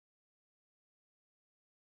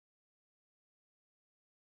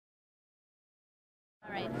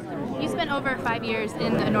Right. You spent over 5 years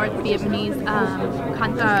in the North Vietnamese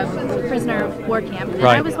prisoner of war camp, and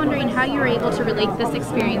Right. I was wondering how you were able to relate this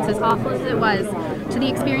experience, as awful as it was, to the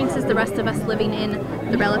experiences the rest of us living in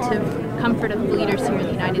the relative comfort of leaders here in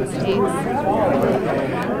the United States.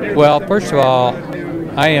 Well, first of all,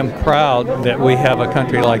 I am proud that we have a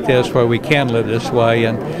country like this where we can live this way,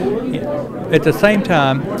 and at the same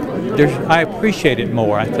time, I appreciate it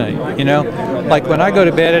more, I think. Like when I go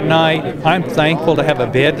to bed at night, I'm thankful to have a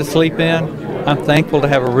bed to sleep in. I'm thankful to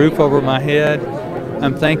have a roof over my head.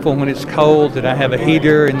 I'm thankful when it's cold that I have a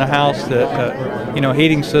heater in the house,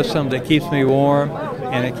 heating system that keeps me warm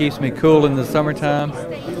and it keeps me cool in the summertime.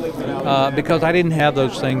 Because I didn't have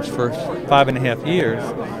those things for 5.5 years,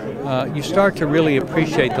 you start to really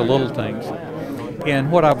appreciate the little things.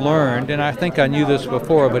 And what I've learned, and I think I knew this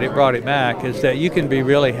before, but it brought it back, is that you can be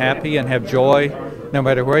really happy and have joy no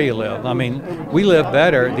matter where you live. I mean, we live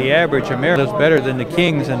better, the average American lives better than the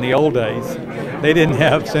kings in the old days. They didn't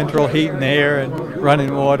have central heat and air and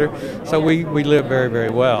running water, so we live very,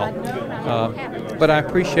 very well. But I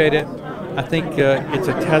appreciate it. I think it's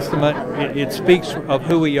a testament. It speaks of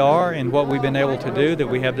who we are and what we've been able to do, that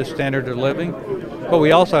we have this standard of living. But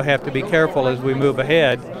we also have to be careful as we move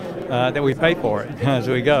ahead that we pay for it as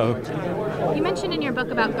we go. You mentioned in your book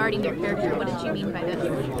about guarding your character. What did you mean by this?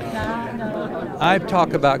 I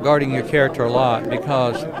talk about guarding your character a lot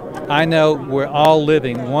because I know we're all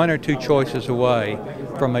living one or two choices away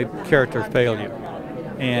from a character failure.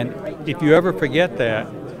 And if you ever forget that,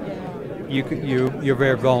 you're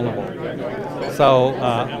very vulnerable. So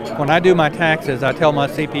when I do my taxes, I tell my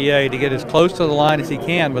CPA to get as close to the line as he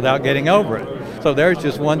can without getting over it. So there's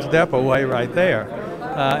just one step away right there.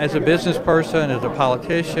 As a business person, as a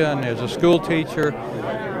politician, as a school teacher,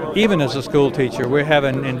 even as a school teacher, we're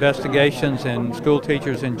having investigations in school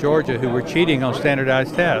teachers in Georgia who were cheating on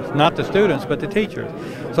standardized tests, not the students, but the teachers.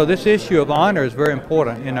 So this issue of honor is very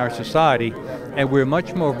important in our society, and we're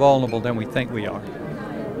much more vulnerable than we think we are.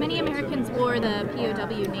 Many Americans wore the POW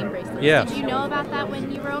name bracelet. Yes. Did you know about that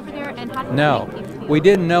when you were over there? And how did No, you make these we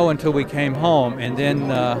didn't know until we came home, and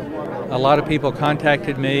then a lot of people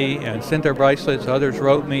contacted me and sent their bracelets. Others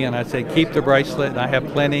wrote me, and I said, keep the bracelet. I have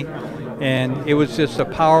plenty. And it was just a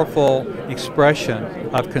powerful expression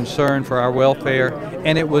of concern for our welfare,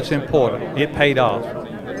 and it was important. It paid off.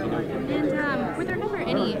 And were there never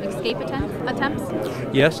any escape attempts?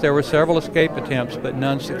 Yes, there were several escape attempts, but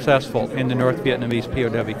none successful in the North Vietnamese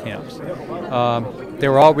POW camps. They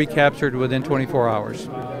were all recaptured within 24 hours.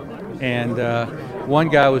 And one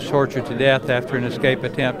guy was tortured to death after an escape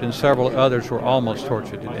attempt, and several others were almost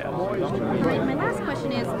tortured to death. All right, my last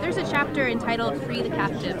question is, there's a chapter entitled Free the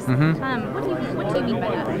Captives. What do you mean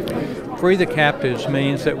by that? Free the captives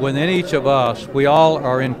means that within each of us, we all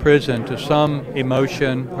are in prison to some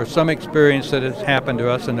emotion or some experience that has happened to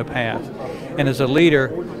us in the past. And as a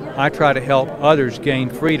leader, I try to help others gain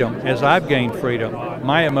freedom. As I've gained freedom,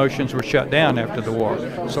 my emotions were shut down after the war.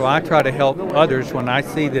 So I try to help others when I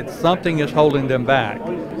see that something is holding them back.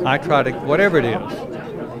 I try to, whatever it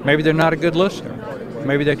is, maybe they're not a good listener,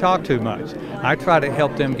 maybe they talk too much. I try to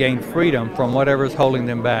help them gain freedom from whatever is holding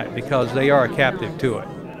them back, because they are a captive to it.